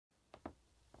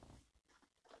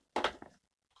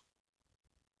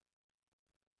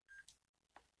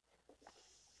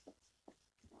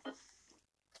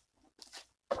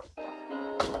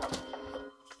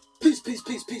peace,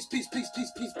 peace, peace, peace, peace,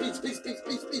 peace, peace, peace, peace, peace,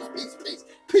 peace, peace, peace, peace,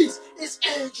 peace. It's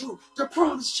Andrew, the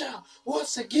promised child,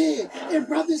 once again. And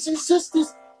brothers and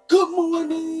sisters, good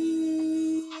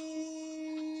morning.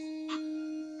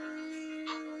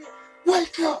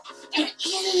 Wake up and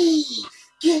eat.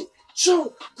 Get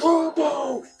your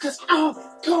grubbo, cause I'm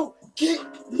gon' get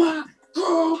my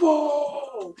grubbo.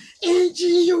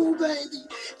 NGU, baby.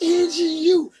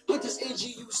 NGU. What does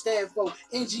NGU stand for?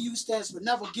 NGU stands for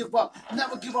never give up.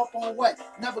 Never give up on what?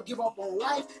 Never give up on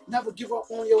life. Never give up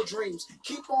on your dreams.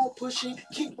 Keep on pushing.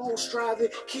 Keep on striving.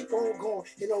 Keep on going.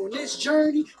 And on this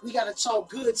journey, we got to talk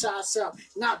good to ourselves,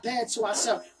 not bad to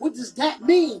ourselves. What does that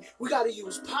mean? We got to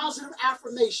use positive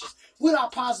affirmations. What are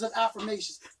positive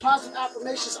affirmations? Positive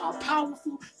affirmations are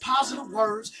powerful, positive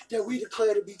words that we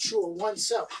declare to be true of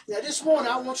oneself. Now, this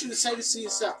morning, I want you to say this to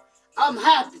yourself. I'm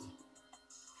happy.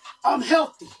 I'm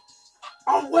healthy.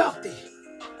 I'm wealthy.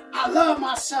 I love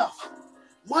myself.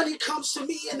 Money comes to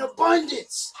me in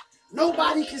abundance.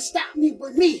 Nobody can stop me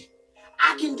but me.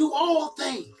 I can do all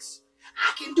things.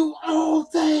 I can do all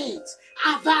things.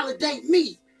 I validate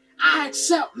me. I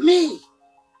accept me.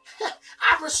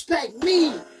 I respect me.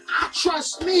 I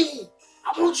trust me.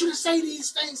 I want you to say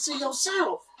these things to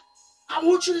yourself. I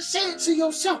want you to say it to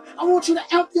yourself. I want you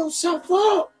to amp yourself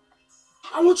up.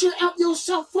 I want you to amp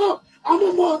yourself up. I'm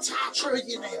a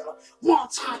multi-trillionaire.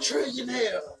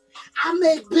 Multi-trillionaire. I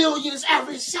make billions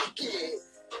every second.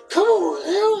 Come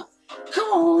on now. Come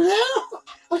on now.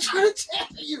 I'm trying to tell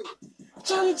you. I'm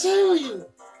trying to tell you.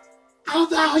 I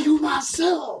value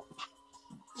myself.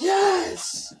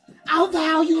 Yes. I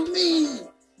value me.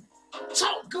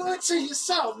 Talk good to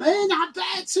yourself, man. Not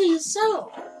bad to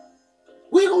yourself.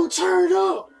 We're going to turn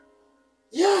up.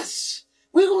 Yes.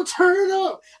 We're going to turn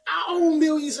up. I own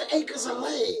millions of acres of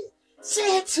land.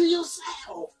 Say it to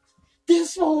yourself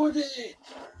this morning.